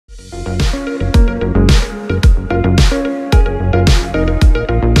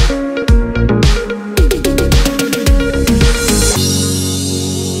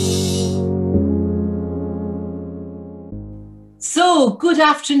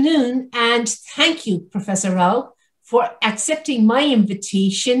afternoon, and thank you, Professor Rao, for accepting my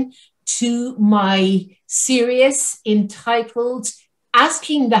invitation to my series entitled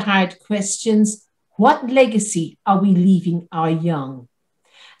Asking the Hard Questions, What Legacy Are We Leaving Our Young?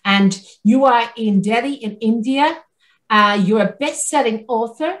 And you are in Delhi in India. You're a best-selling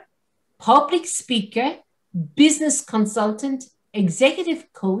author, public speaker, business consultant,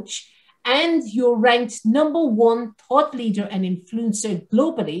 executive coach, and you're ranked #1 thought leader and influencer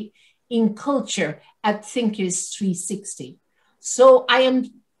globally in culture at Thinkers 360. So I am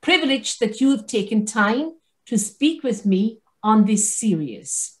privileged that you have taken time to speak with me on this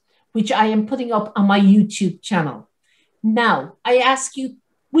series, which I am putting up on my YouTube channel. Now, I ask you,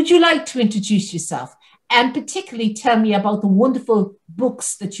 would you like to introduce yourself and particularly tell me about the wonderful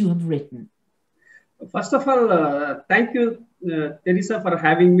books that you have written? First of all, thank you, Teresa, for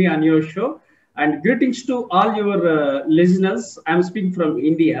having me on your show. And greetings to all your listeners. I'm speaking from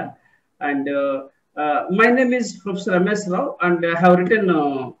India. And my name is Professor M.S. Rao, and I have written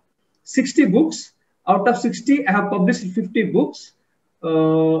 60 books. Out of 60, I have published 50 books.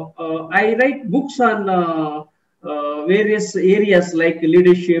 I write books on various areas like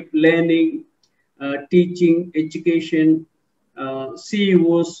leadership, learning, teaching, education,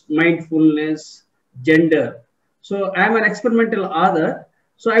 CEOs, mindfulness, gender. So I'm an experimental author.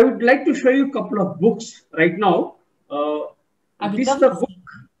 So I would like to show you a couple of books right now. This is the book.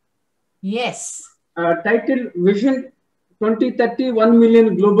 Yes. Titled Vision 2030, 1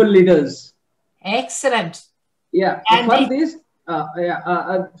 Million Global Leaders. Excellent. Yeah. For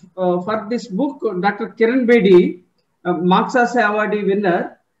this book, Dr. Kiran Bedi, Maksasa Award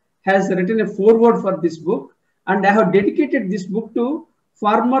winner, has written a foreword for this book. And I have dedicated this book to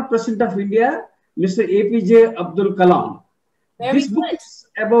former President of India, Mr. APJ Abdul Kalam. This book is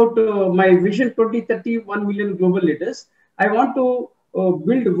about my Vision 2030, 1 million global leaders. I want to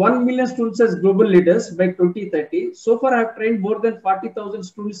build 1 million students as global leaders by 2030. So far, I have trained more than 40,000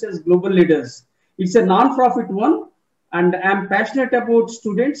 students as global leaders. It's a non-profit one, and I'm passionate about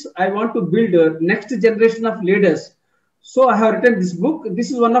students. I want to build a next generation of leaders. So I have written this book. This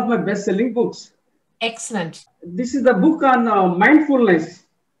is one of my best-selling books. Excellent. This is the book on mindfulness.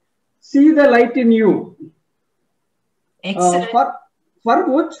 See the light in you. Excellent. For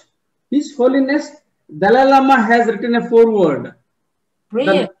which His Holiness Dalai Lama has written a foreword.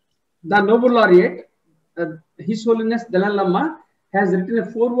 Brilliant. The Nobel laureate, His Holiness Dalai Lama, has written a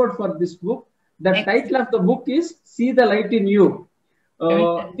foreword for this book. The title of the book is See the Light in You.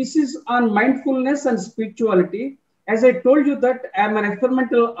 This is on mindfulness and spirituality. As I told you that I am an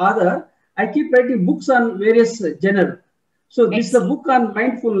experimental author, I keep writing books on various genres. So this is a book on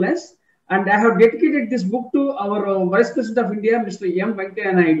mindfulness, and I have dedicated this book to our Vice President of India, Mr. M.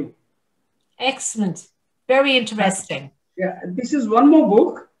 Venkaiah Naidu. Excellent. Very interesting. Yeah, this is one more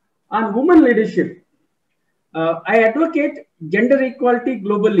book on women leadership. I advocate gender equality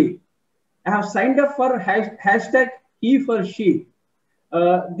globally. I have signed up for hashtag HeForShe.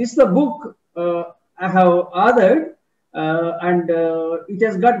 This is a book I have authored, and it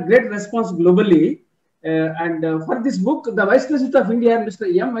has got great response globally. For this book, the Vice President of India, Mr.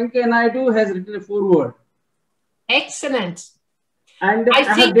 M. Venkaiah Naidu, has written a foreword. Excellent. And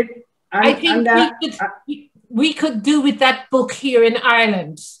I think we could do with that book here in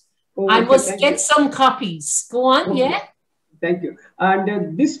Ireland. I must get some copies. Go on, yeah? Thank you.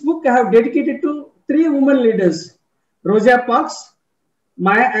 And this book I have dedicated to 3 women leaders, Rosa Parks,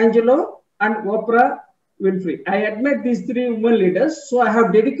 Maya Angelou, and Oprah Winfrey. I admire these 3 women leaders, so I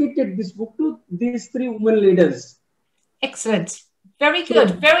have dedicated this book to these 3 women leaders. Excellent. Very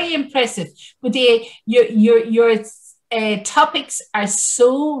good. Very impressive. But your topics are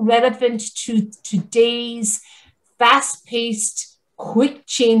so relevant to today's fast-paced,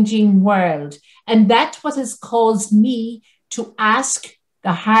 quick-changing world. And that's what has caused me to ask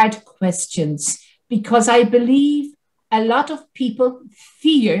the hard questions, because I believe a lot of people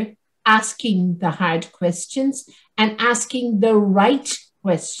fear asking the hard questions and asking the right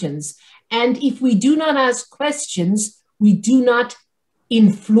questions. And if we do not ask questions, we do not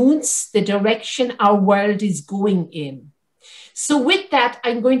influence the direction our world is going in. So with that,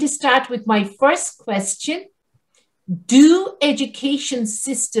 I'm going to start with my first question. Do education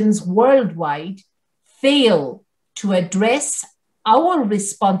systems worldwide fail to address our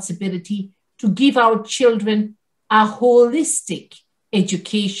responsibility to give our children a holistic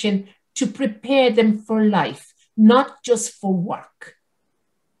education to prepare them for life, not just for work?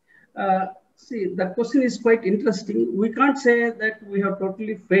 See, the question is quite interesting. We can't say that we have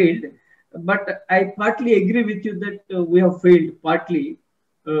totally failed, but I partly agree with you that we have failed partly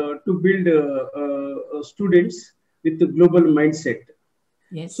to build students with the global mindset.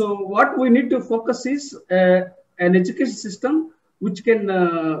 Yes. So what we need to focus is an education system which can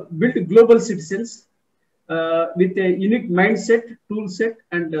build global citizens with a unique mindset, tool set,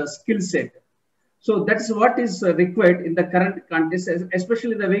 and skill set. So that's what is required in the current context,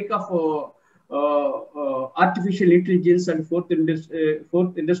 especially in the wake of artificial intelligence and fourth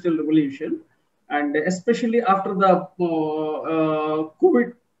industrial revolution, and especially after the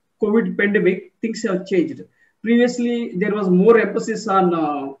COVID pandemic, things have changed. Previously, there was more emphasis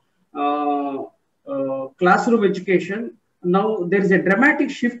on classroom education. Now there is a dramatic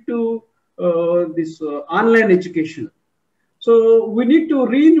shift to this online education. So we need to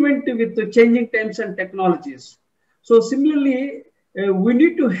reinvent with the changing times and technologies. So similarly, we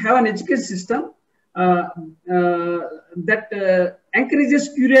need to have an education system that encourages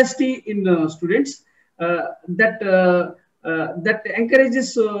curiosity in students, that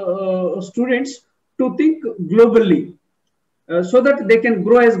encourages students to think globally, so that they can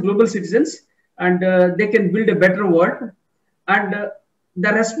grow as global citizens, and they can build a better world. And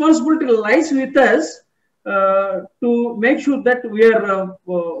the responsibility lies with us to make sure that we are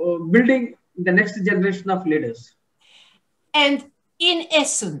building the next generation of leaders. And in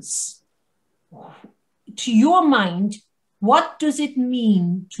essence, to your mind, what does it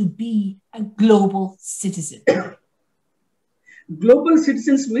mean to be a global citizen? Global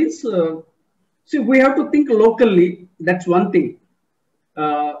citizens means, see, we have to think locally. That's one thing.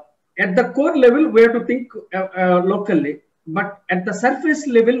 At the core level, we have to think locally, but at the surface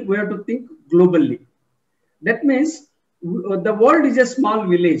level, we have to think globally. That means the world is a small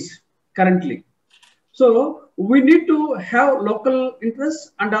village currently. So we need to have local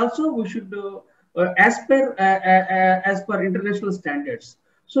interests, and also we should aspire as per international standards.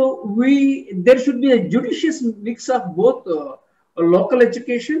 So there should be a judicious mix of both local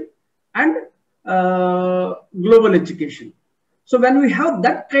education and global education. So when we have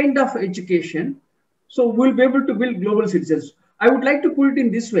that kind of education, so we'll be able to build global citizens. I would like to put it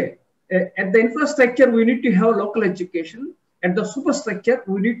in this way. At the infrastructure, we need to have local education. At the superstructure,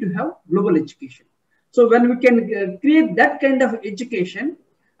 we need to have global education. So when we can create that kind of education,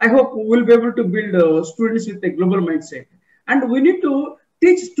 I hope we'll be able to build students with a global mindset. And we need to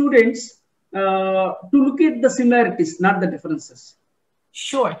teach students to look at the similarities, not the differences.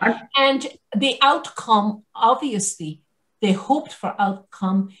 Sure. And the outcome, obviously, the hoped for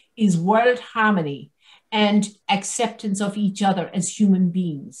outcome is world harmony and acceptance of each other as human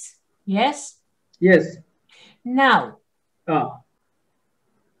beings. Yes? Yes. Now,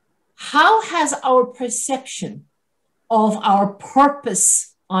 how has our perception of our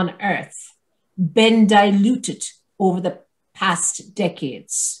purpose on earth been diluted over the past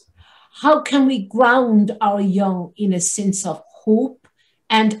decades? How can we ground our young in a sense of hope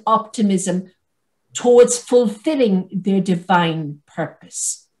and optimism towards fulfilling their divine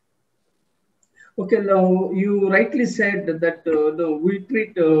purpose? Okay, now you rightly said that we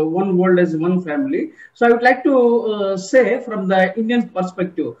treat one world as one family. So I would like to say from the Indian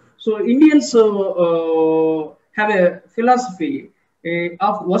perspective. So Indians have a philosophy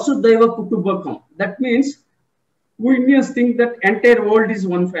of Vasudhaiva Kutumbakam. That means we Indians think that entire world is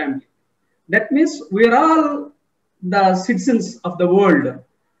one family. That means we are all the citizens of the world,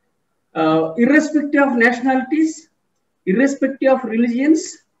 irrespective of nationalities, irrespective of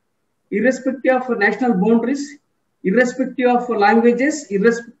religions, irrespective of national boundaries, irrespective of languages,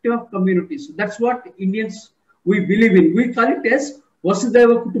 irrespective of communities. That's what Indians we believe in. We call it as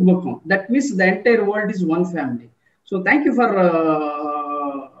Vasudhaiva Kutumbakam. That means the entire world is one family. So thank you for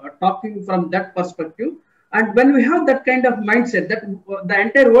talking from that perspective. And when we have that kind of mindset that the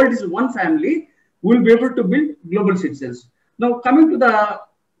entire world is one family, we'll be able to build global citizens. Now coming to the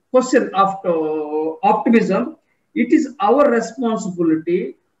question of optimism, it is our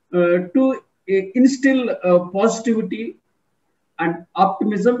responsibility to instill positivity and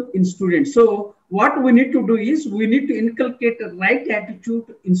optimism in students. So what we need to do is we need to inculcate the right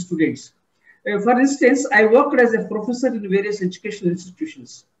attitude in students. For instance, I worked as a professor in various educational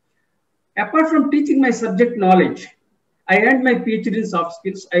institutions. Apart from teaching my subject knowledge, I earned my Ph.D. in soft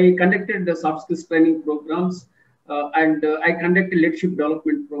skills. I conducted the soft skills training programs, and I conducted leadership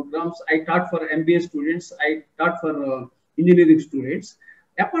development programs. I taught for MBA students. I taught for engineering students.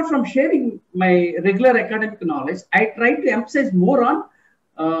 Apart from sharing my regular academic knowledge, I try to emphasize more on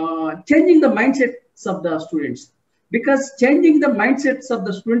changing the mindsets of the students, because changing the mindsets of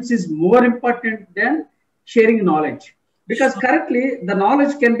the students is more important than sharing knowledge. Because currently the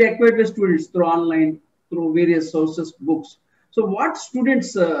knowledge can be acquired by students through online, through various sources, books. So what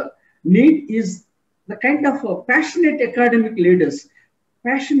students need is the kind of passionate academic leaders,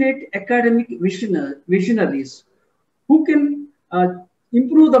 passionate academic visionaries who can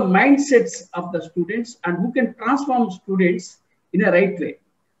improve the mindsets of the students and who can transform students in a right way.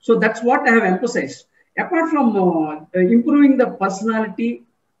 So that's what I have emphasized. Apart from improving the personality,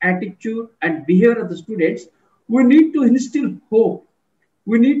 attitude, and behavior of the students, we need to instill hope.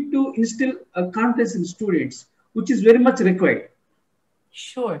 We need to instill confidence in students, which is very much required.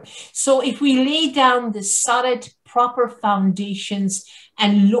 Sure. So if we lay down the solid, proper foundations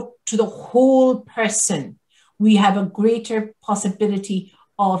and look to the whole person, we have a greater possibility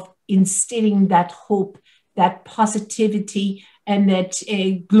of instilling that hope, that positivity, and that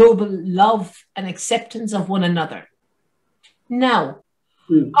global love and acceptance of one another. Now,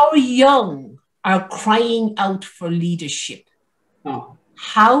 our young are crying out for leadership.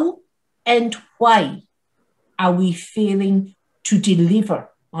 How and why are we failing to deliver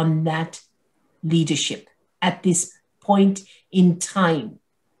on that leadership at this point in time?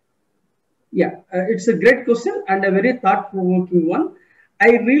 Yeah, it's a great question and a very thought-provoking one.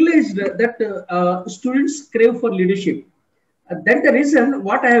 I realized that students crave for leadership. That's the reason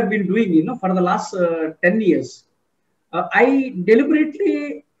what I have been doing, for the last 10 years. I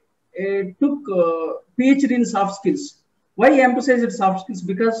deliberately took Ph.D. in soft skills. Why I emphasize soft skills?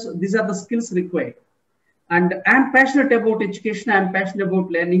 Because these are the skills required. And I'm passionate about education. I'm passionate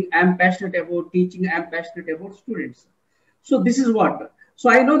about learning. I'm passionate about teaching. I'm passionate about students. So this is what. So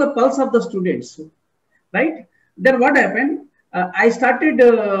I know the pulse of the students, right? Then what happened? I started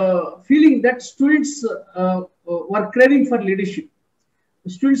feeling that students were craving for leadership.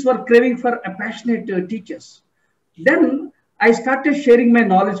 Students were craving for passionate teachers. Then I started sharing my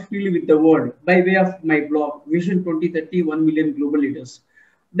knowledge freely with the world by way of my blog, Vision 2030, 1 Million Global Leaders.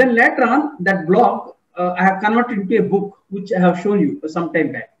 Then later on, that blog, I have converted into a book, which I have shown you some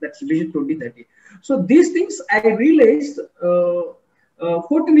time back. That's Vision 2030. So these things I realized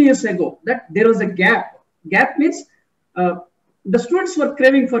 14 years ago that there was a gap. Gap means the students were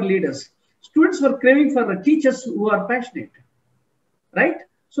craving for leaders. Students were craving for teachers who are passionate, right?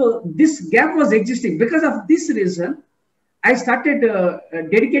 So this gap was existing. Because of this reason, I started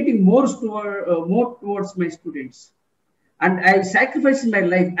dedicating more towards my students. And I sacrificed my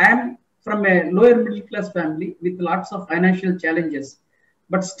life. I am from a lower middle class family with lots of financial challenges.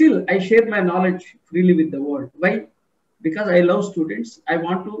 But still, I share my knowledge freely with the world. Why? Because I love students. I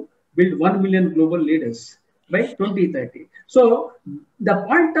want to build 1 million global leaders by 2030. So the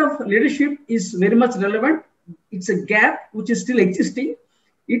point of leadership is very much relevant. It's a gap which is still existing.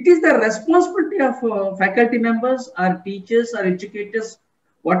 It is the responsibility of faculty members, or teachers, or educators,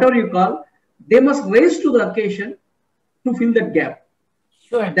 whatever you call. They must rise to the occasion to fill that gap.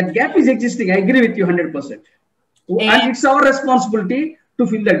 Sure. That gap is existing. I agree with you 100%. And it's our responsibility to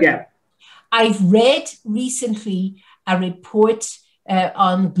fill the gap. I've read recently a report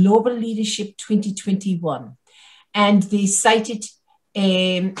on Global Leadership 2021, and they cited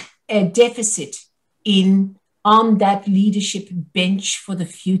a deficit on that leadership bench for the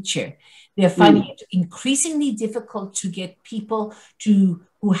future. They're finding it increasingly difficult to get people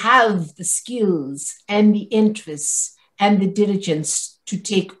who have the skills and the interests and the diligence to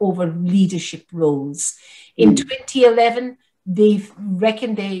take over leadership roles. In 2011, they've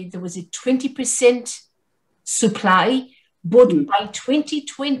reckoned there was a 20% supply, but by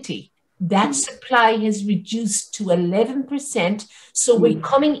 2020, that supply has reduced to 11%. So we're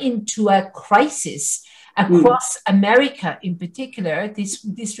coming into a crisis across America in particular.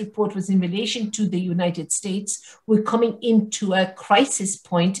 This report was in relation to the United States. We're coming into a crisis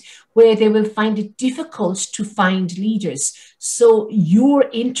point where they will find it difficult to find leaders. So your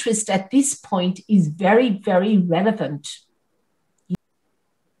interest at this point is very, very relevant.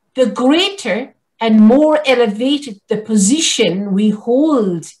 The greater and more elevated the position we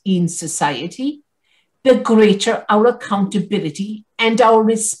hold in society, the greater our accountability and our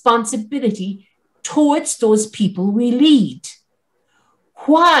responsibility towards those people we lead.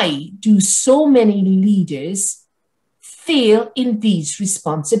 Why do so many leaders fail in these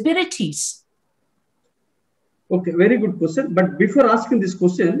responsibilities? Okay, very good question. But before asking this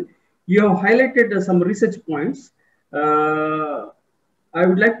question, you have highlighted some research points. I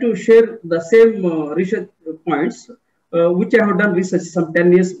would like to share the same research points, which I have done research some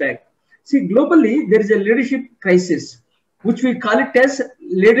 10 years back. See, globally, there is a leadership crisis, which we call it as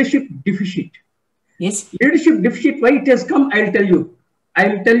leadership deficit. Yes. Leadership deficit, why it has come, I'll tell you.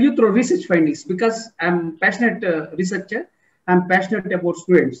 I'll tell you through research findings, because I'm passionate researcher. I'm passionate about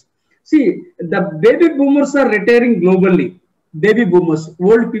students. See, the baby boomers are retiring globally. Baby boomers,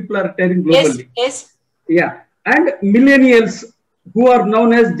 old people are retiring globally. Yes. Yeah. And millennials, who are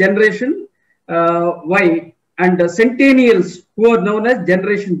known as Generation Y, and centennials, who are known as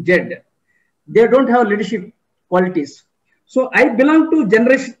Generation Z. They don't have leadership qualities. So I belong to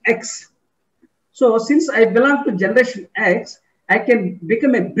Generation X. So since I belong to Generation X, I can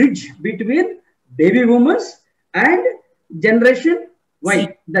become a bridge between baby boomers and Generation See,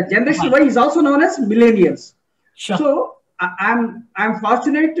 Y. The Generation right. Y is also known as millennials. Sure. So I'm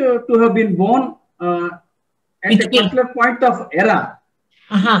fortunate to have been born at a Between. particular point of era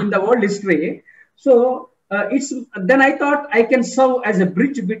in Uh-huh. the world history. So it's then I thought I can serve as a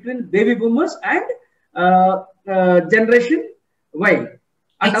bridge between baby boomers and Generation Y.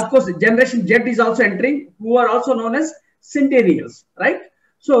 And of course, Generation Z is also entering, who are also known as centennials, right?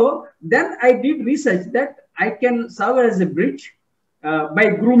 So then I did research that I can serve as a bridge by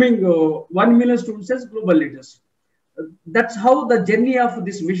grooming 1 million students as global leaders. That's how the journey of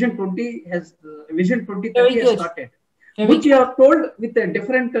this Vision 20 has Vision Very 2030 has good. started, Very which you good. have told with a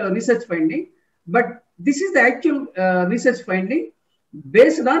different research finding, but this is the actual research finding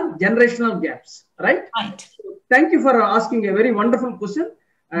based on generational gaps, right? Right. So thank you for asking a very wonderful question,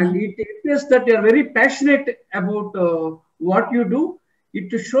 and Mhm. it appears that you are very passionate about what you do. It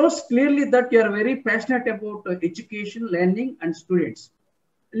shows clearly that you are very passionate about education, learning, and students.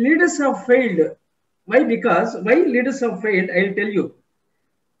 Leaders have failed. Why? Because why leaders have failed, I'll tell you.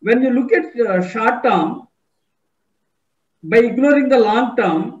 When you look at short term, by ignoring the long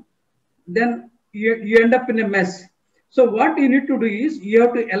term, then you end up in a mess. So what you need to do is you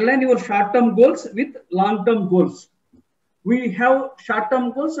have to align your short term goals with long term goals. We have short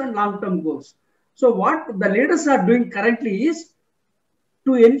term goals and long term goals. So what the leaders are doing currently is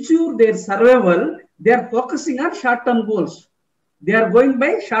to ensure their survival, they are focusing on short term goals. They are going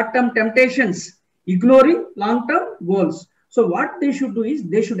by short term temptations, ignoring long term goals. So, what they should do is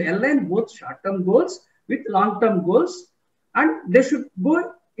they should align both short term goals with long term goals, and they should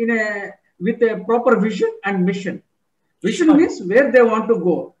go in a with a proper vision and mission. Vision Sure. means where they want to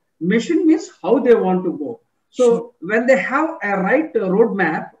go, mission means how they want to go. Sure. So, when they have a right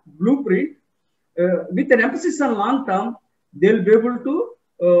roadmap, blueprint, with an emphasis on long term, they'll be able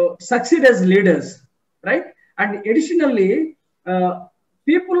to succeed as leaders, right? And additionally,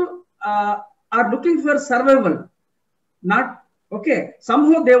 people are looking for survival, not okay.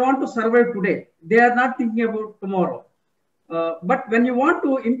 Somehow they want to survive today. They are not thinking about tomorrow. But when you want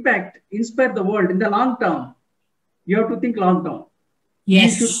to impact, inspire the world in the long term, you have to think long term.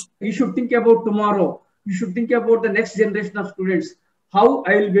 Yes. You should think about tomorrow. You should think about the next generation of students. How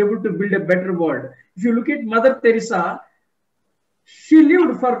I will be able to build a better world. If you look at Mother Teresa, she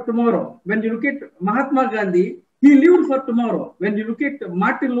lived for tomorrow. When you look at Mahatma Gandhi, he lived for tomorrow. When you look at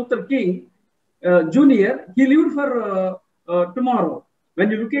Martin Luther King Jr., he lived for tomorrow.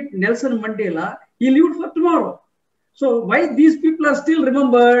 When you look at Nelson Mandela, he lived for tomorrow. So why these people are still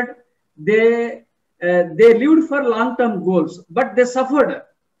remembered? They lived for long-term goals, but they suffered.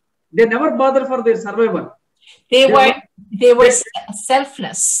 They never bothered for their survival. They They were were they were they,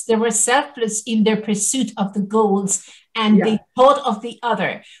 selfless. They were selfless in their pursuit of the goals, and yeah, they thought of the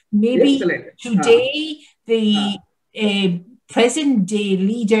other. Maybe excellent. today the Uh, uh, present day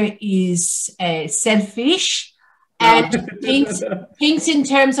leader is selfish and uh, thinks in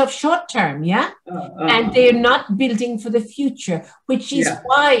terms of short term, yeah, and they're not building for the future, which is yeah.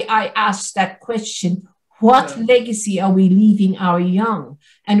 why I asked that question: what Uh, legacy are we leaving our young?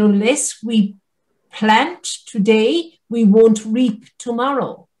 And unless we plant today, we won't reap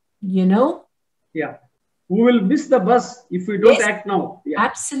tomorrow, you know? yeah. We will miss the bus if we don't Yes, act now. Yeah.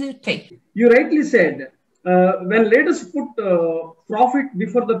 absolutely. You rightly said, when leaders put profit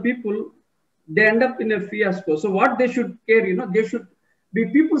before the people, they end up in a fiasco. So what they should care, they should be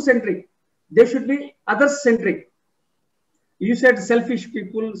people centric. They should be others centric. You said selfish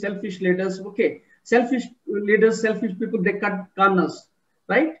people, selfish leaders. Okay, selfish leaders, selfish people, they cut corners,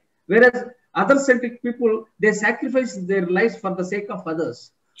 right? Whereas other centric people, they sacrifice their lives for the sake of others.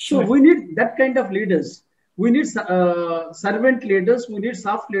 So Sure. we need that kind of leaders. We need servant leaders. We need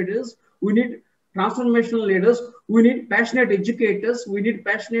soft leaders. We need transformational leaders. We need passionate educators. We need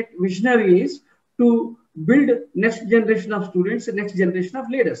passionate visionaries to build next generation of students and next generation of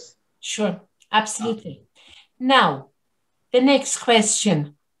leaders. Sure. Absolutely. Now, the next question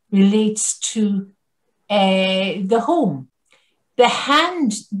relates to the home. The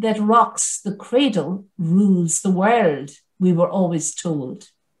hand that rocks the cradle rules the world, we were always told.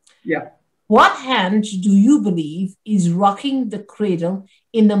 Yeah. What hand do you believe is rocking the cradle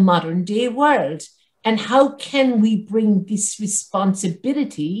in the modern day world? And how can we bring this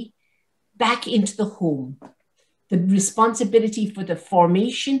responsibility back into the home? The responsibility for the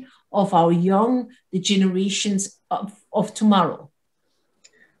formation of our young, the generations of tomorrow.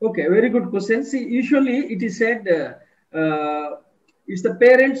 Okay, very good question. See, usually it is said it's the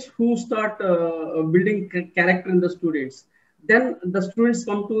parents who start building character in the students. Then the students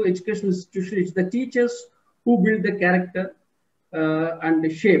come to educational institution. It's the teachers who build the character and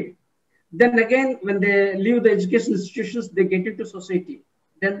the shape. Then again, when they leave the education institutions, they get into society.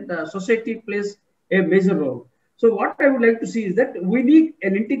 Then the society plays a major role. So what I would like to see is that we need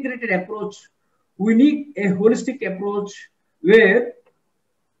an integrated approach. We need a holistic approach where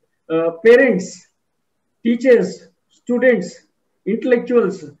parents, teachers, students,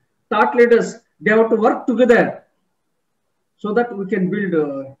 intellectuals, thought leaders, they have to work together so that we can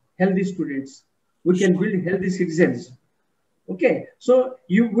build healthy students. We can build healthy citizens. Okay, so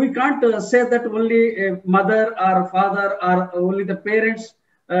we can't say that only a mother or father or only the parents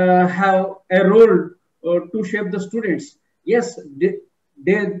have a role to shape the students. Yes, they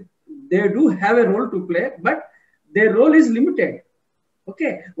do have a role to play, but their role is limited.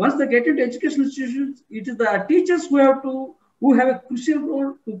 Okay, once they get into educational institutions, it is the teachers who have a crucial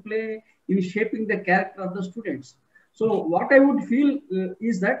role to play in shaping the character of the students. So what I would feel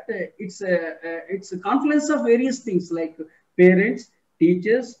is that it's a confluence of various things like parents,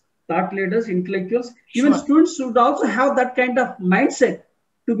 teachers, thought leaders, intellectuals, even students should also have that kind of mindset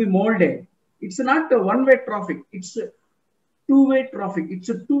to be molded. It's not a one-way traffic. It's a two-way traffic. It's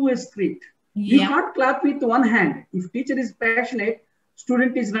a two-way street. You can't clap with one hand. If teacher is passionate,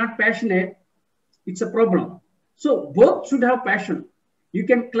 student is not passionate, it's a problem. So both should have passion. You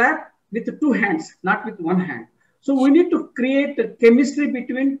can clap with two hands, not with one hand. So we need to create a chemistry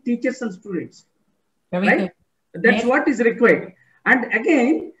between teachers and students. Very right? Good. That's what is required. And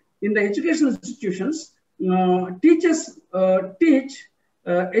again, in the educational institutions, teachers teach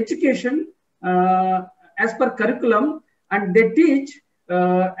education as per curriculum, and they teach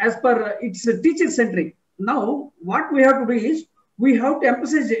as per it's teacher-centric. Now, what we have to do is we have to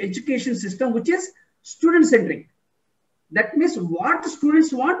emphasize the education system, which is student-centric. That means what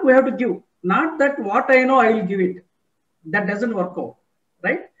students want, we have to give. Not that what I know, I will give it. That doesn't work out,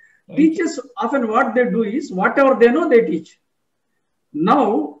 right? Teachers often what they do is whatever they know, they teach.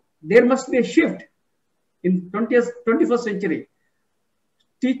 Now, there must be a shift in 21st century.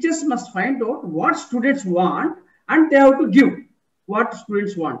 Teachers must find out what students want and they have to give what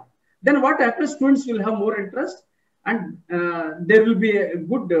students want. Then what happens, students will have more interest and there will be a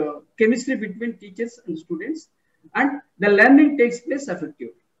good chemistry between teachers and students and the learning takes place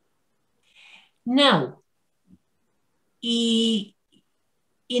effectively. Now, in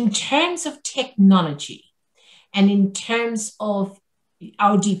terms of technology and in terms of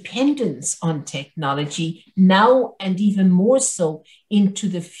our dependence on technology now and even more so into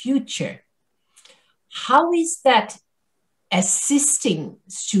the future, how is that assisting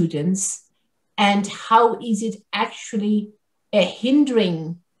students and how is it actually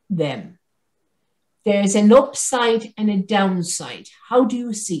hindering them? There's an upside and a downside. How do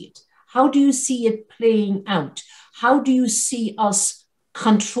you see it? How do you see it playing out? How do you see us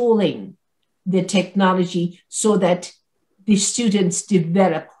controlling the technology so that the students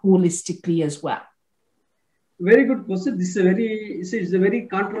develop holistically as well? Very good question. This is a very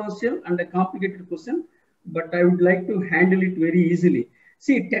controversial and a complicated question, but I would like to handle it very easily.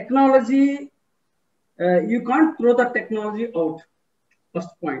 See, technology, you can't throw the technology out, first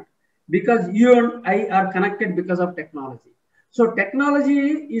point, because you and I are connected because of technology. So technology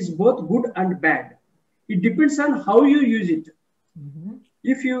is both good and bad. It depends on how you use it. Mm-hmm.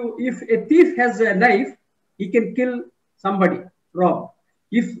 If a thief has a knife, he can kill somebody, rob.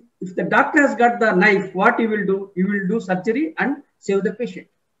 If the doctor has got the knife, what he will do? He will do surgery and save the patient,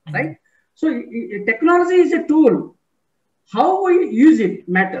 right? So technology is a tool. How we use it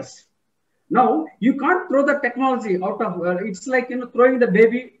matters. Now, you can't throw the technology out of, it's like, throwing the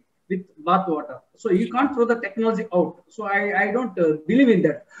baby with bath water. So you can't throw the technology out. So I don't believe in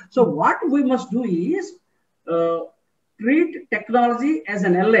that. So what we must do is treat technology as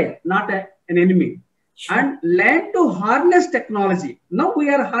an ally, not an enemy. Sure. And learn to harness technology. Now we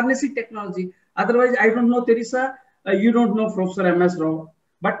are harnessing technology. Otherwise, I don't know, Teresa, you don't know Professor M.S. Rao,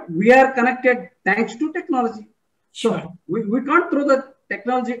 but we are connected thanks to technology. Sure. So we can't throw the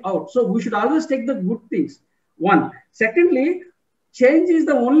technology out. So we should always take the good things. One. Secondly, change is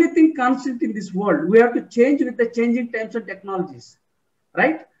the only thing constant in this world. We have to change with the changing times and technologies,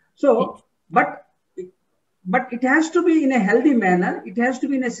 right? So, but it has to be in a healthy manner. It has to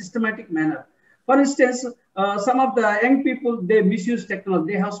be in a systematic manner. For instance, some of the young people, they misuse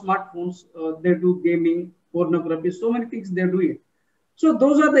technology. They have smartphones, they do gaming, pornography, so many things they do it. So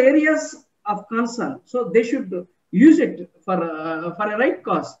those are the areas of concern. So they should use it for a right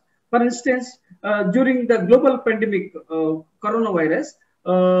cause. For instance, during the global pandemic, coronavirus,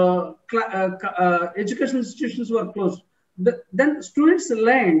 educational institutions were closed. Then students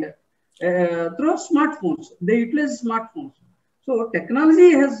learned through smartphones. They utilize smartphones. So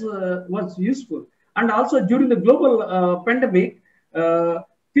technology has was useful, and also during the global pandemic,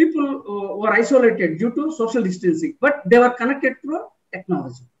 people were isolated due to social distancing, but they were connected through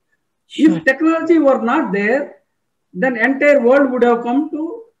technology. Sure. If technology were not there, then entire world would have come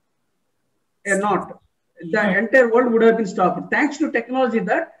to a knot. The entire world would have been stopped. Thanks to technology,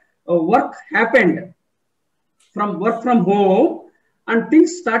 that work happened from work from home, and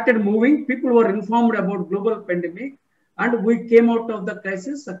things started moving. People were informed about global pandemic, and we came out of the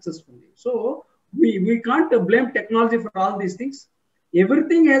crisis successfully. So we can't blame technology for all these things.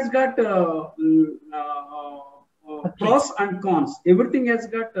 Everything has got pros and cons. Everything has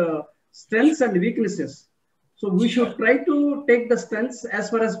got strengths and weaknesses. So we should try to take the strengths as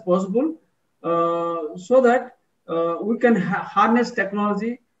far as possible, so that we can harness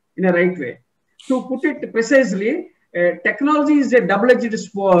technology in a right way. To put it precisely, technology is a double-edged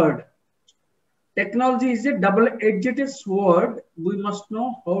sword. Technology is a double-edged sword. We must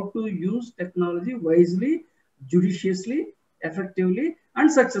know how to use technology wisely, judiciously, effectively,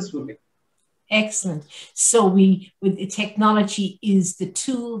 and successfully. Excellent. So with the technology is the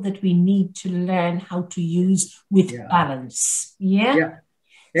tool that we need to learn how to use with balance. Yeah. Yeah.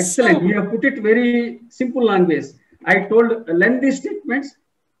 Excellent. So, you have put it very simple language. I told lengthy statements.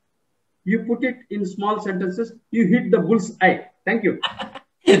 You put it in small sentences. You hit the bull's eye. Thank you.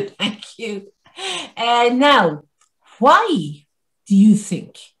 Thank you. Now, why do you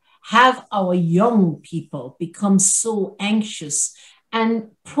think have our young people become so anxious and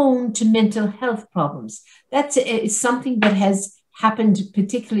prone to mental health problems? That's something that has happened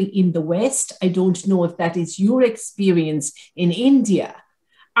particularly in the West. I don't know if that is your experience in India.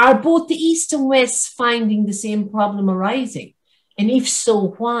 Are both the East and West finding the same problem arising? And if so,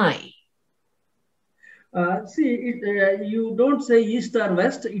 why? You don't say East or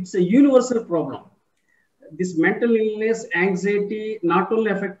West, it's a universal problem. This mental illness, anxiety, not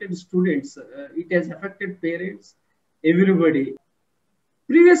only affected students, it has affected parents, everybody.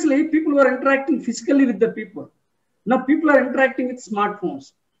 Previously, people were interacting physically with the people. Now people are interacting with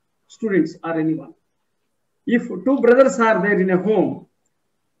smartphones, students or anyone. If two brothers are there in a home,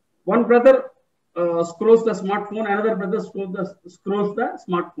 one brother scrolls the smartphone, another brother scrolls the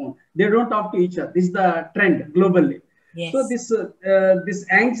smartphone. They don't talk to each other. This is the trend globally. Yes. So this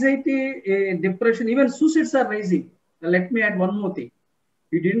anxiety, depression, even suicides are rising. Let me add one more thing.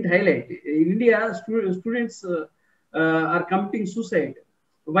 You didn't highlight. In India, students are committing suicide.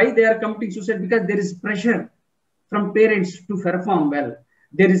 Why they are committing suicide? Because there is pressure from parents to perform well.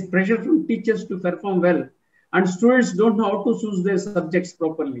 There is pressure from teachers to perform well. And students don't know how to choose their subjects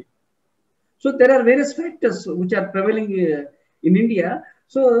properly. So there are various factors which are prevailing in India.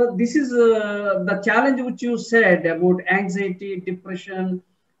 So this is the challenge which you said about anxiety, depression,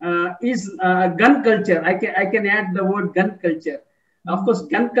 is gun culture. I can add the word gun culture. Of course,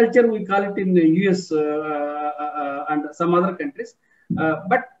 gun culture, we call it in the US and some other countries.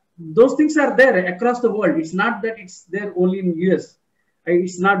 But those things are there across the world. It's not that it's there only in US.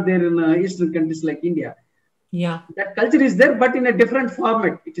 It's not there in Eastern countries like India. Yeah, that culture is there, but in a different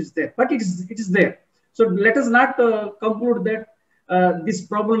format. It is there, but it is there. So let us not conclude that this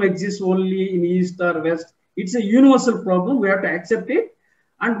problem exists only in East or West. It's a universal problem. We have to accept it,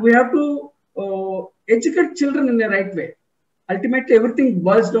 and we have to educate children in the right way. Ultimately, everything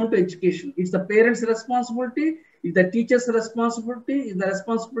boils down to education. It's the parents' responsibility. It's the teachers' responsibility. It's the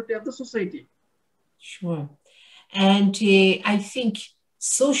responsibility of the society. Sure, and I think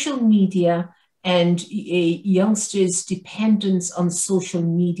social media and youngsters' dependence on social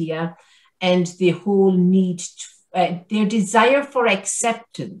media and the whole need, to, their desire for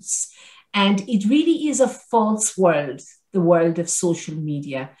acceptance. And it really is a false world, the world of social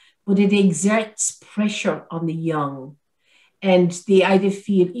media, but it exerts pressure on the young. And they either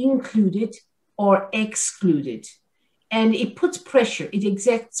feel included or excluded. And it puts pressure, it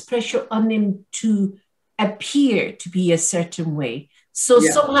exerts pressure on them to appear to be a certain way. So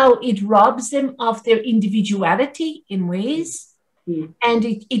somehow it robs them of their individuality in ways, and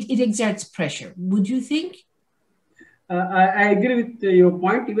it exerts pressure. Would you think? I agree with your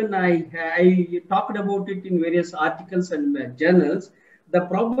point. Even I talked about it in various articles and journals. The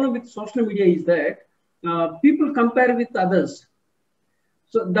problem with social media is that people compare with others.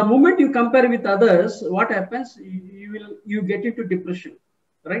 So the moment you compare with others, what happens? You get into depression,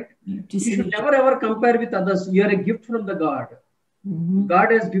 right? You should never ever compare with others. You are a gift from the God. Mm-hmm.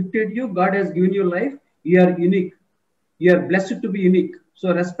 God has gifted you. God has given you life. You are unique. You are blessed to be unique.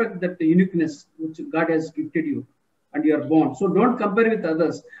 So respect that uniqueness which God has gifted you, and you are born. So don't compare with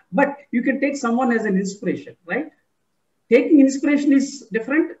others. But you can take someone as an inspiration, right? Taking inspiration is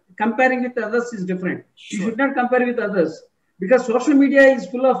different. Comparing with others is different. Sure. You should not compare with others. because social media is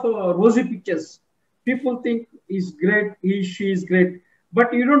full of rosy pictures. People think he's great, she is great,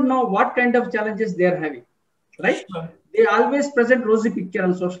 but you don't know what kind of challenges they are having, right? Sure. They always present rosy picture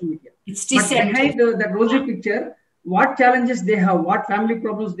on social media, It's but deceptive. behind that rosy picture, what challenges they have, what family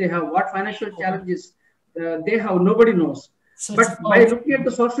problems they have, what financial challenges they have, nobody knows. So it's But by about, looking at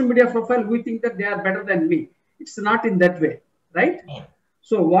the social media profile, we think that they are better than me. It's not in that way, right? yeah.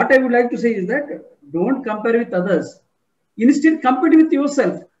 So what I would like to say is that don't compare with others. Instead, compete with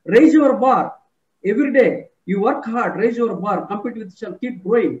yourself. Raise your bar every day. You work hard, raise your bar, compete with yourself, keep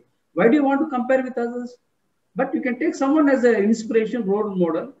growing. Why do you want to compare with others? But you can take someone as an inspiration, role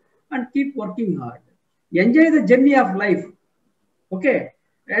model, and keep working hard. Enjoy the journey of life. Okay.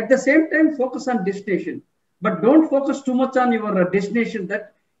 At the same time, focus on destination, but don't focus too much on your destination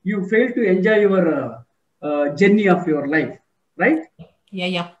that you fail to enjoy your journey of your life, right?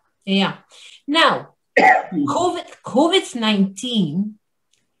 Yeah. Now, COVID-19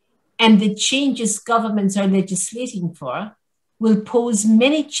 and the changes governments are legislating for will pose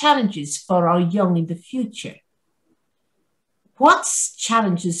many challenges for our young in the future. What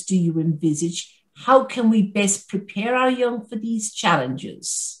challenges do you envisage? How can we best prepare our young for these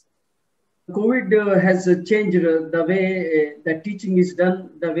challenges? COVID has changed the way the teaching is done,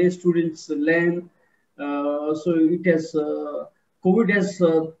 the way students learn. So it has COVID has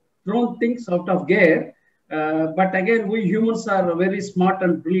thrown things out of gear. But again, we humans are very smart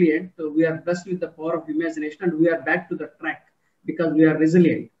and brilliant. We are blessed with the power of imagination, and we are back to the track because we are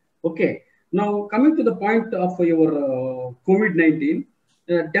resilient. Okay. Now coming to the point of your COVID-19,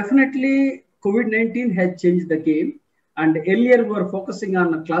 definitely COVID-19 has changed the game. And earlier we were focusing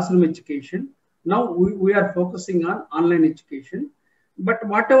on classroom education. Now we are focusing on online education. But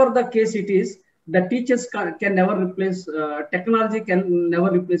whatever the case it is, the teachers can never replace, technology can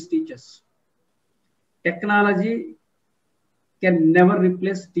never replace teachers. Technology can never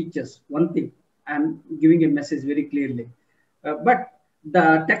replace teachers. One thing, I'm giving a message very clearly. But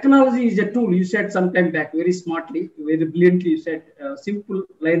the technology is a tool. You said sometime back very smartly, very brilliantly, you said simple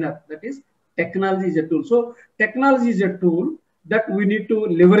liner, that is technology is a tool. So technology is a tool that we need to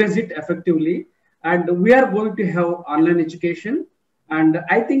leverage it effectively. And we are going to have online education. And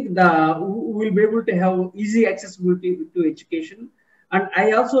I think we will be able to have easy accessibility to education. And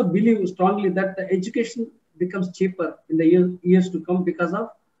I also believe strongly that the education becomes cheaper in the years to come because of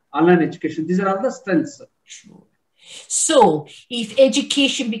online education. These are all the strengths. Sure. So if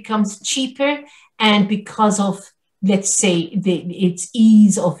education becomes cheaper and because of, let's say, its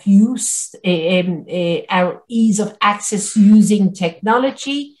ease of use, our ease of access using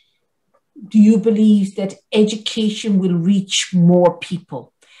technology, do you believe that education will reach more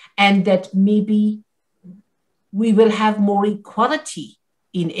people and that maybe we will have more equality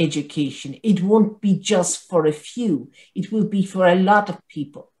in education? It won't be just for a few, it will be for a lot of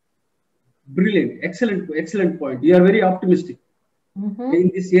people. Brilliant. Excellent point. You are very optimistic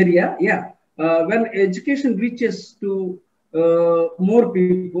in this area. Yeah. When education reaches to more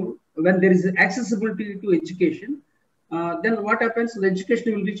people, when there is accessibility to education, then what happens? The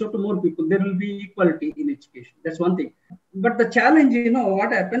education will reach out to more people. There will be equality in education. That's one thing. But the challenge,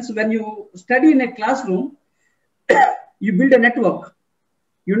 what happens when you study in a classroom, you build a network,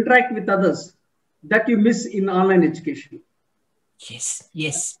 you interact with others that you miss in online education.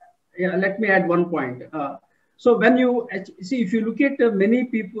 Yes. Yeah, let me add one point. So when you see, if you look at many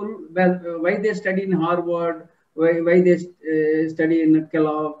people, why they study in Harvard, why they study in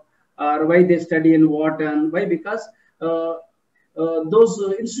Kellogg, or why they study in Wharton, why? Because those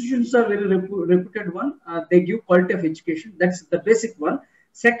institutions are very reputed one. They give quality of education. That's the basic one.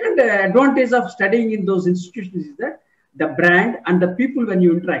 Second advantage of studying in those institutions is that the brand and the people when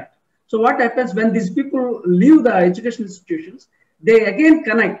you interact. So what happens when these people leave the education institutions, they again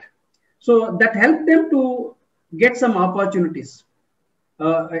connect. So that helps them to get some opportunities,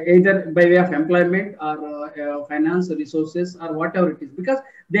 either by way of employment or finance resources or whatever it is, because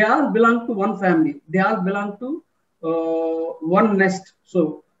they all belong to one family. They all belong to one nest.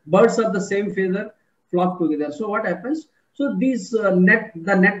 So birds of the same feather flock together. So what happens? So these the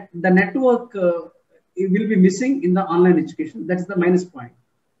network it will be missing in the online education. That's the minus point.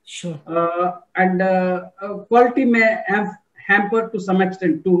 Sure. And quality may hamper to some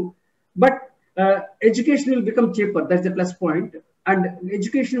extent too. But education will become cheaper. That's the plus point. And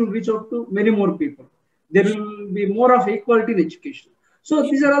education will reach out to many more people. There will be more of equality in education. So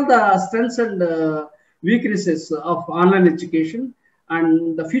these are all the strengths and weaknesses of online education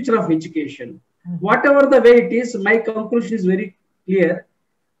and the future of education. Whatever the way it is, my conclusion is very clear.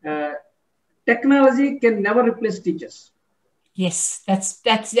 Technology can never replace teachers. Yes,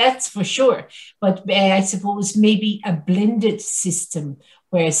 that's for sure. But I suppose maybe a blended system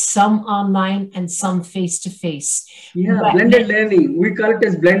where some online and some face to face. Yeah, blended learning. We call it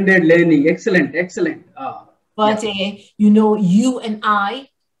as blended learning. Excellent, excellent. But Yeah, you know, you and I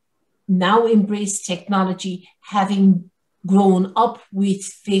now embrace technology, having grown up with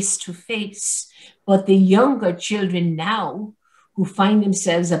face to face. But the younger children now who find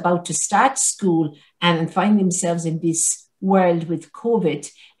themselves about to start school and find themselves in this world with COVID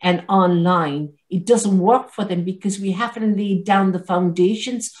and online, it doesn't work for them because we haven't laid down the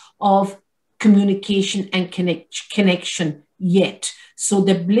foundations of communication and connection yet. So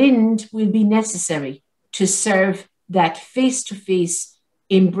the blend will be necessary to serve that face to face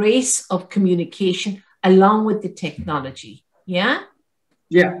embrace of communication along with the technology. Yeah.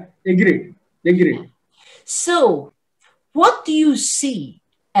 yeah, agreed, agreed. So, what do you see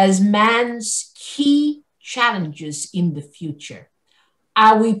as man's key challenges in the future?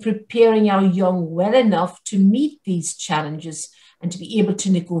 Are we preparing our young well enough to meet these challenges and to be able to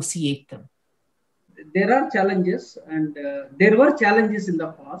negotiate them? There are challenges, and there were challenges in the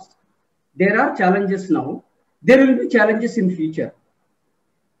past. There are challenges now. There will be challenges in future.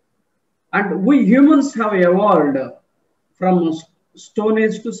 And we humans have evolved from stone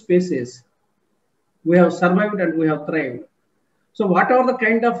age to space age. We have survived and we have thrived. So what are the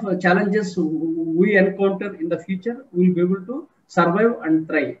kind of challenges we encounter in the future? We'll be able to survive and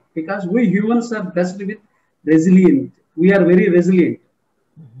thrive because we humans are blessed with resilient. We are very resilient,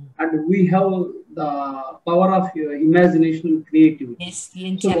 and we have the power of imagination and creativity. Yes,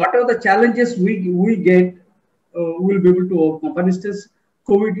 So what are the challenges we get, we'll be able to overcome. For instance,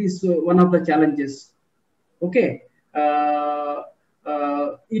 COVID is one of the challenges. Okay,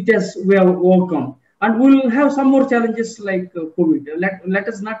 we have overcome, and we'll have some more challenges like COVID. Let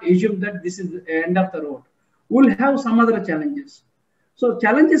us not assume that this is the end of the road. We'll have some other challenges. So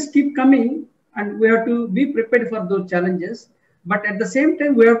challenges keep coming, and we have to be prepared for those challenges. But at the same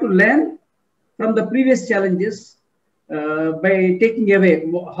time, we have to learn from the previous challenges by taking away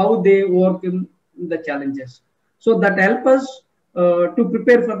how they overcome the challenges. So that help us to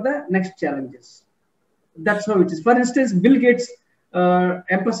prepare for the next challenges. That's how it is. For instance, Bill Gates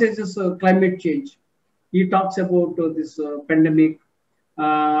emphasizes climate change. He talks about this pandemic,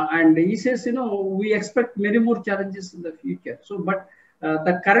 and he says, you know, we expect many more challenges in the future. So, but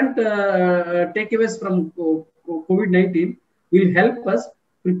the current takeaways from COVID-19 will help us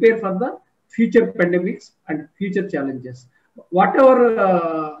prepare for the future pandemics and future challenges.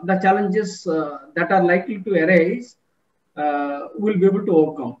 Whatever the challenges that are likely to arise, we'll be able to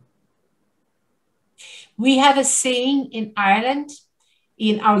overcome. We have a saying in Ireland,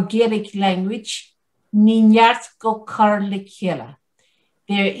 in our Gaelic language, Ninyart go Carlikila.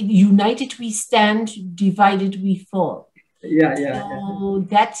 There, united we stand, divided we fall. Yeah. So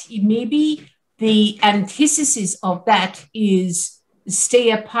that maybe the antithesis of that is stay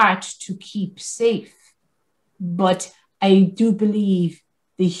apart to keep safe. But I do believe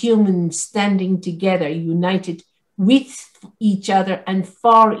the humans standing together, united with each other and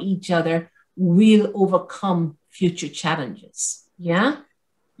for each other, will overcome future challenges. Yeah?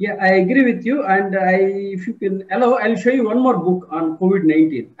 Yeah, I agree with you. And if you can allow, I'll show you one more book on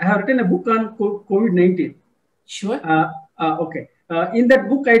COVID-19. I have written a book on COVID-19. Sure. Okay. In that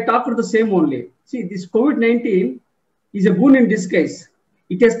book, I talked the same only. See, this COVID-19 is a boon in disguise.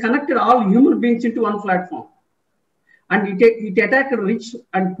 It has connected all human beings into one platform. And it attacked rich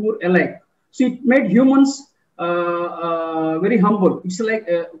and poor alike. So it made humans very humble. It's like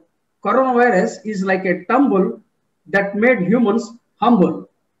coronavirus is like a tumble that made humans humble,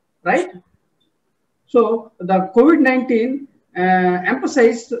 right? So the COVID-19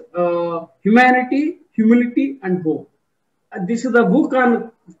 emphasized humanity, humility, and hope. This is the book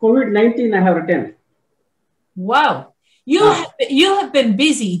on COVID-19 I have written. Wow. You have been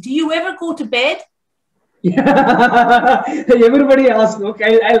busy. Do you ever go to bed? Yeah. Everybody asks.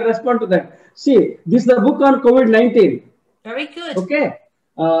 Okay, I'll respond to that. See, this is the book on COVID-19. Very good. Okay.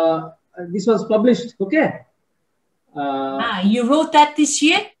 This was published. Okay. You wrote that this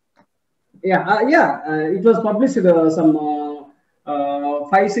year? Yeah. It was published some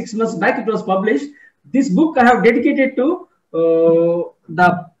 5-6 months back. It was published. This book I have dedicated to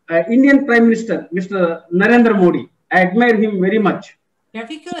the Indian Prime Minister, Mr. Narendra Modi. I admire him very much.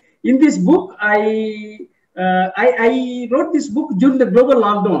 Very good. In this book, I wrote this book during the global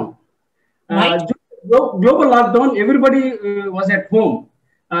lockdown. Right. Global lockdown, everybody was at home.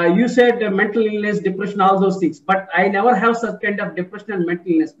 You said mental illness, depression, all those things. But I never have such kind of depression and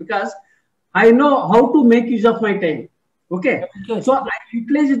mental illness because I know how to make use of my time. Okay. So I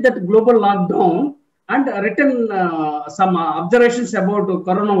utilized that global lockdown and written some observations about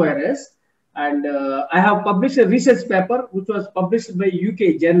coronavirus. And I have published a research paper which was published by UK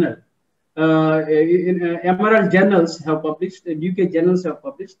journal. Emerald journals have published, UK journals have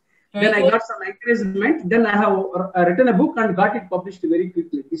published. Very Then good. I got some encouragement. Then I have written a book and got it published very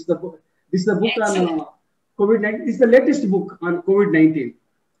quickly. This is the book. This is the book Excellent. on COVID-19. This is the latest book on COVID-19.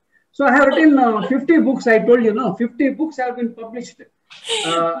 So I have written 50 books. I told you, no, 50 books have been published.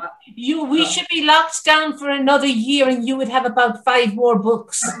 We should be locked down for another year, and you would have about 5 more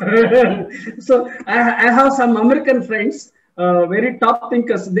books. So I have some American friends, very top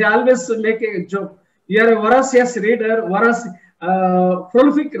thinkers. They always make a joke. You are a voracious reader,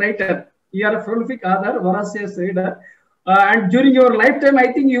 prolific writer. You are a prolific author, voracious reader. And during your lifetime, I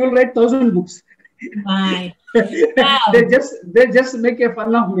think you will write 1,000 books. Wow. They just make a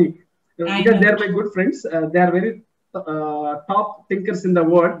fun of me because they are my good friends. They are very top thinkers in the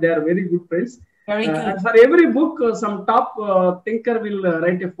world. They are very good friends. Very good. And for every book, some top thinker will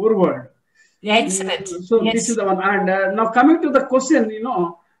write a foreword. Excellent. So yes. This is the one. And now coming to the question,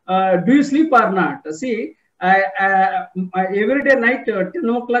 do you sleep or not? See, every day night 10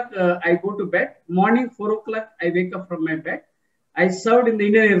 o'clock I go to bed. Morning 4 o'clock I wake up from my bed. I served in the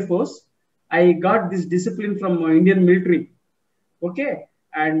Indian Air Force. I got this discipline from Indian military. Okay,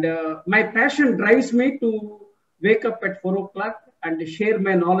 and my passion drives me to wake up at 4 o'clock and share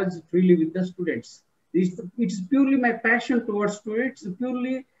my knowledge freely with the students. It's purely my passion towards students,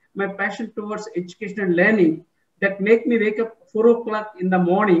 purely my passion towards education and learning that make me wake up 4 o'clock in the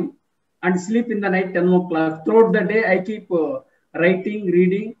morning and sleep in the night 10 o'clock. Throughout the day, I keep writing,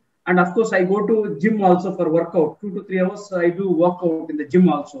 reading, and of course, I go to gym also for workout. 2 to 3 hours, I do workout in the gym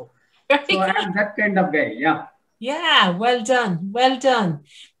also. So I'm that kind of guy, yeah. Yeah, well done, well done.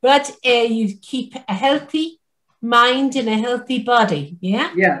 But you keep a healthy mind and a healthy body,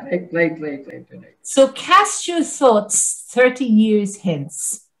 yeah? Yeah, right. So cast your thoughts 30 years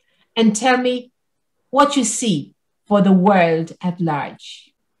hence and tell me what you see for the world at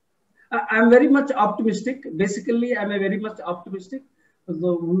large. I'm very much optimistic. Basically, I'm very much optimistic.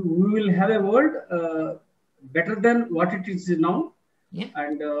 So we will have a world better than what it is now. Yeah.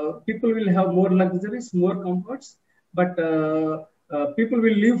 And people will have more luxuries, more comforts, but people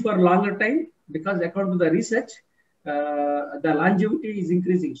will live for a longer time because according to the research, the longevity is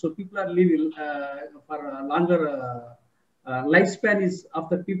increasing. So people are living for a longer lifespan of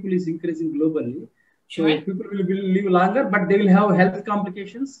the people is increasing globally. Sure. So people will live longer, but they will have health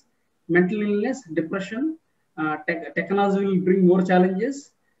complications, mental illness, depression. Technology will bring more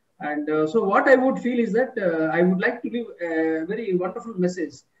challenges. And so what I would feel is that I would like to give a very wonderful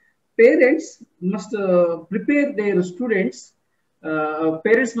message. Parents must prepare their students,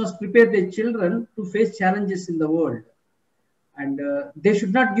 parents must prepare their children to face challenges in the world. And they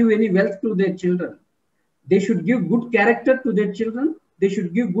should not give any wealth to their children. They should give good character to their children. They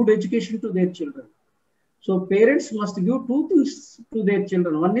should give good education to their children. So parents must give 2 things to their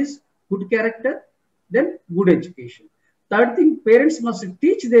children. One is good character, then good education. Third thing, parents must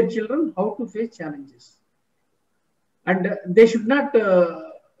teach their children how to face challenges. And they should not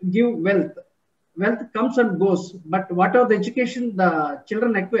give wealth. Wealth comes and goes, but whatever the education the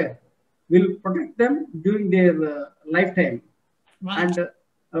children acquire will protect them during their lifetime. Right.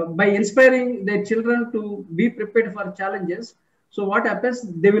 And by inspiring their children to be prepared for challenges, so what happens,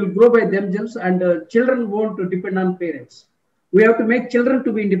 they will grow by themselves and children won't depend on parents. We have to make children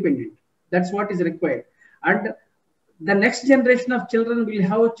to be independent. That's what is required. And the next generation of children will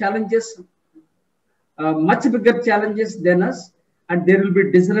have challenges, much bigger challenges than us. And there will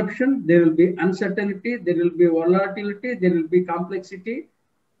be disruption, there will be uncertainty, there will be volatility, there will be complexity.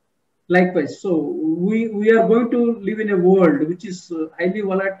 Likewise, so we are going to live in a world which is highly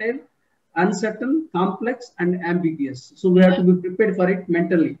volatile, uncertain, complex, and ambiguous. So we have to be prepared for it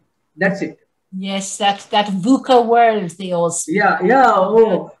mentally. That's it. Yes, that VUCA world they all speak. Yeah.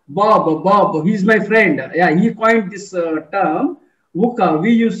 Oh, Bob, he's my friend. Yeah, he coined this term, VUCA,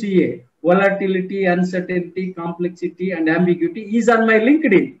 VUCA. Volatility, uncertainty, complexity, and ambiguity is on my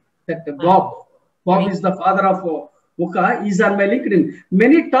LinkedIn. That Bob is the father of VUCA, is on my LinkedIn.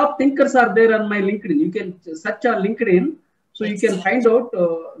 Many top thinkers are there on my LinkedIn. You can search on LinkedIn, so you can find out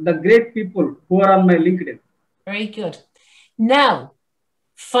the great people who are on my LinkedIn. Very good. Now,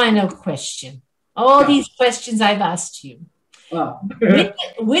 final question. All these questions I've asked you.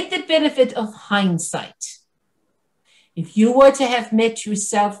 With the benefit of hindsight, if you were to have meet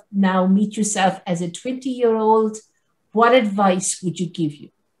yourself as a 20-year-old, what advice would you give you?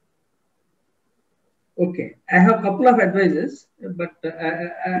 Okay, I have a couple of advices, but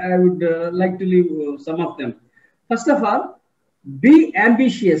I would like to leave some of them. First of all, be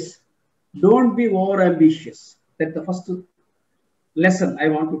ambitious. don't be over ambitious. That's the first lesson I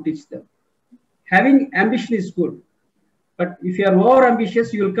want to teach them. Having ambition is good, but if you are over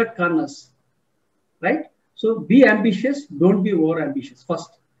ambitious, you will cut corners, right? So be ambitious, don't be over ambitious. First.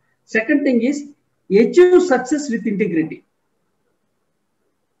 Second thing is achieve success with integrity,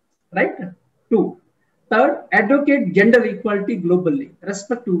 right? Two. Third, advocate gender equality globally.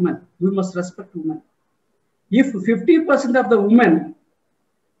 Respect women. We must respect women. If 50% of the women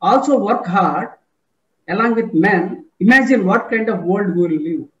also work hard along with men, imagine what kind of world we will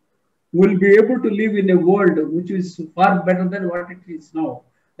live. We will be able to live in a world which is far better than what it is now.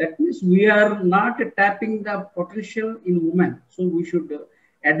 That means we are not tapping the potential in women. So we should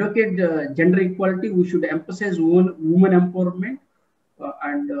advocate gender equality. We should emphasize women empowerment,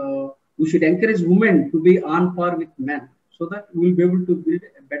 and we should encourage women to be on par with men, so that we'll be able to build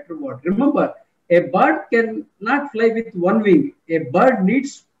a better world. Remember, a bird cannot fly with one wing. A bird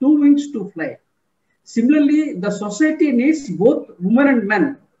needs two wings to fly. Similarly, the society needs both women and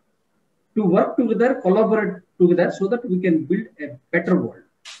men to work together, collaborate together, so that we can build a better world.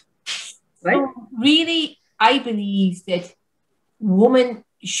 Right? So really, I believe that women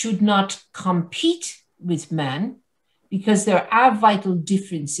should not compete with men, because there are vital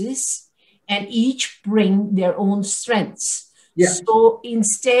differences and each bring their own strengths. Yeah. So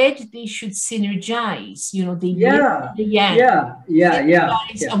instead, they should synergize, you know, they synergize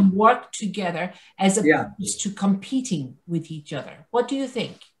and work together as opposed to competing with each other. What do you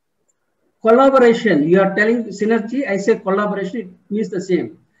think? Collaboration. You are telling synergy. I say collaboration. It means the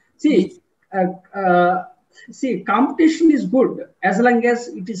same. See, competition is good as long as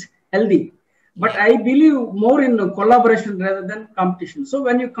it is healthy. But I believe more in collaboration rather than competition. So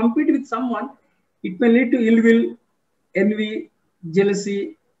when you compete with someone, it may lead to ill will, envy,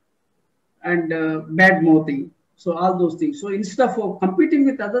 jealousy, and bad mouthing. So all those things. So instead of competing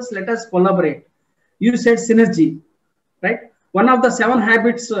with others, let us collaborate. You said synergy, right? One of the 7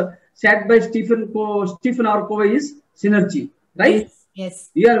 habits said by Stephen R. Covey is synergy, right? Yes.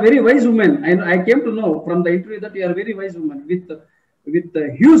 You are very wise woman. I came to know from the interview that you are very wise woman with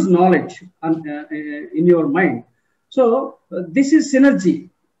huge knowledge in your mind. So this is synergy.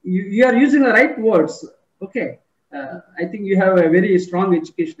 You are using the right words. Okay. I think you have a very strong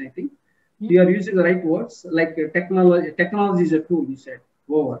education, I think. You are using the right words, like technology. Technology is a tool, you said.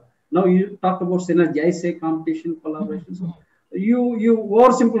 Over. Now you talk about synergy. I say competition, collaboration. So you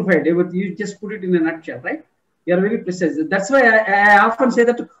oversimplified it. You just put it in a nutshell, right? You are very precise. That's why I often say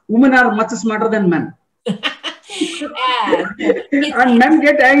that women are much smarter than men. And men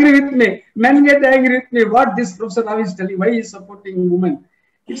get angry with me. Men get angry with me. What this professor now is telling, why he is supporting women?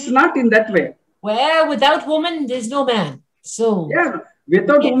 It's not in that way. Well, without woman, there's no man. So yeah,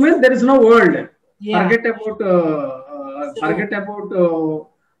 without women, there is no world. Yeah. Forget about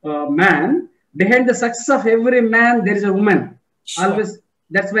man. Behind the success of every man, there is a woman. Sure. Always,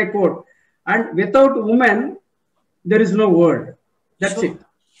 that's my quote. And without woman, there is no world. That's it.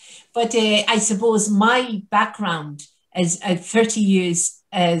 But I suppose my background as 30 years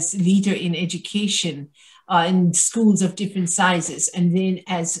as leader in education in schools of different sizes, and then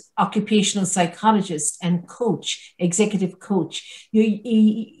as occupational psychologist and coach, executive coach,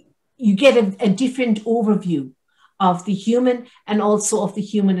 you get a different overview of the human and also of the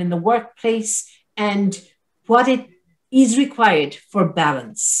human in the workplace and what it is required for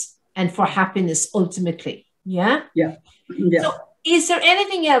balance and for happiness ultimately. Yeah? Yeah. Yeah. So, is there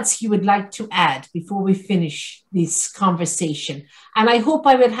anything else you would like to add before we finish this conversation? And I hope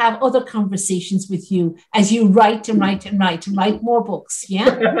I will have other conversations with you as you write and write and write and write more books.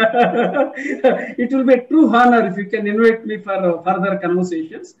 Yeah. It will be a true honor if you can invite me for further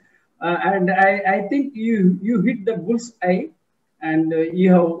conversations. And I think you hit the bull's eye, and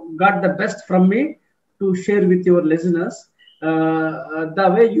you have got the best from me to share with your listeners.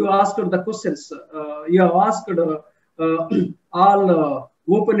 The way you asked the questions, you have asked all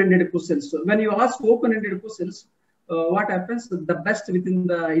open-ended questions. So when you ask open-ended questions, what happens? The best within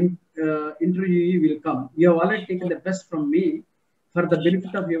the interview will come. You have already taken the best from me for the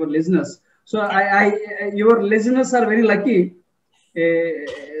benefit of your listeners. So your listeners are very lucky,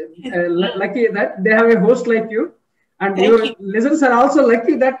 lucky that they have a host like you, and your listeners are also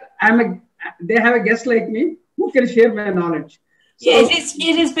lucky that they have a guest like me who can share my knowledge. So, yes,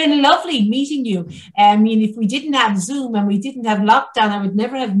 it has been lovely meeting you. I mean, if we didn't have Zoom and we didn't have lockdown, I would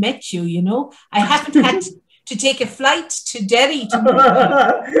never have met you, you know. I haven't had to take a flight to Delhi.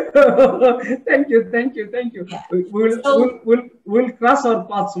 Thank you. Yeah. We'll cross our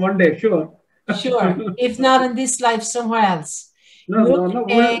paths one day, sure. Sure. If not in this life, somewhere else. No.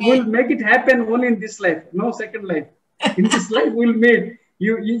 We'll make it happen only in this life. No second life. In this life, we'll meet.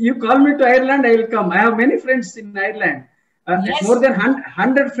 You call me to Ireland, I will come. I have many friends in Ireland. More Yes, than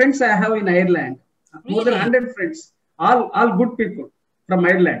 100 friends I have in Ireland. More than really. 100 friends. All good people from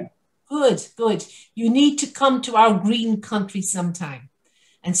Ireland. Good, good. You need to come to our green country sometime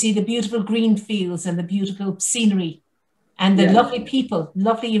and see the beautiful green fields and the beautiful scenery and the Yeah, yeah, lovely yeah. people,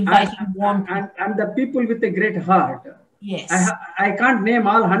 lovely, And, inviting, warm people. and the people with a great heart. Yes. I can't name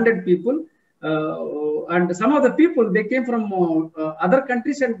all 100 people. And some of the people, they came from other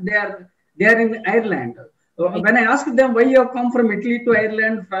countries and they are in Ireland. Very When I asked them why you have come from Italy to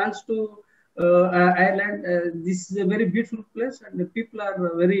Ireland, France to Ireland, this is a very beautiful place and the people are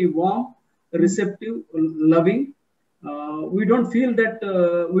very warm, good. receptive, loving. We don't feel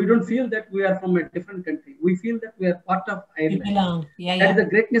that we are from a different country. We feel that we are part of You Ireland. belong. Yeah, That is yeah. the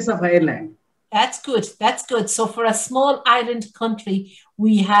greatness of Ireland. That's good. That's good. So for a small island country,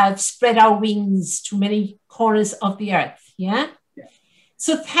 we have spread our wings to many corners of the earth. Yeah. Yeah.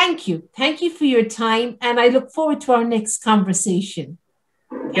 So thank you. Thank you for your time. And I look forward to our next conversation.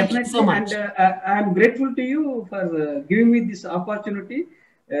 Thank you so Definitely, and much. I'm grateful to you for giving me this opportunity.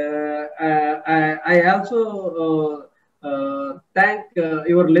 I also thank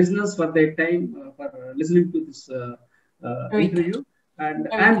your listeners for their time for listening to this Very good. interview, and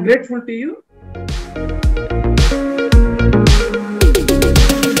Very I'm good. grateful to you.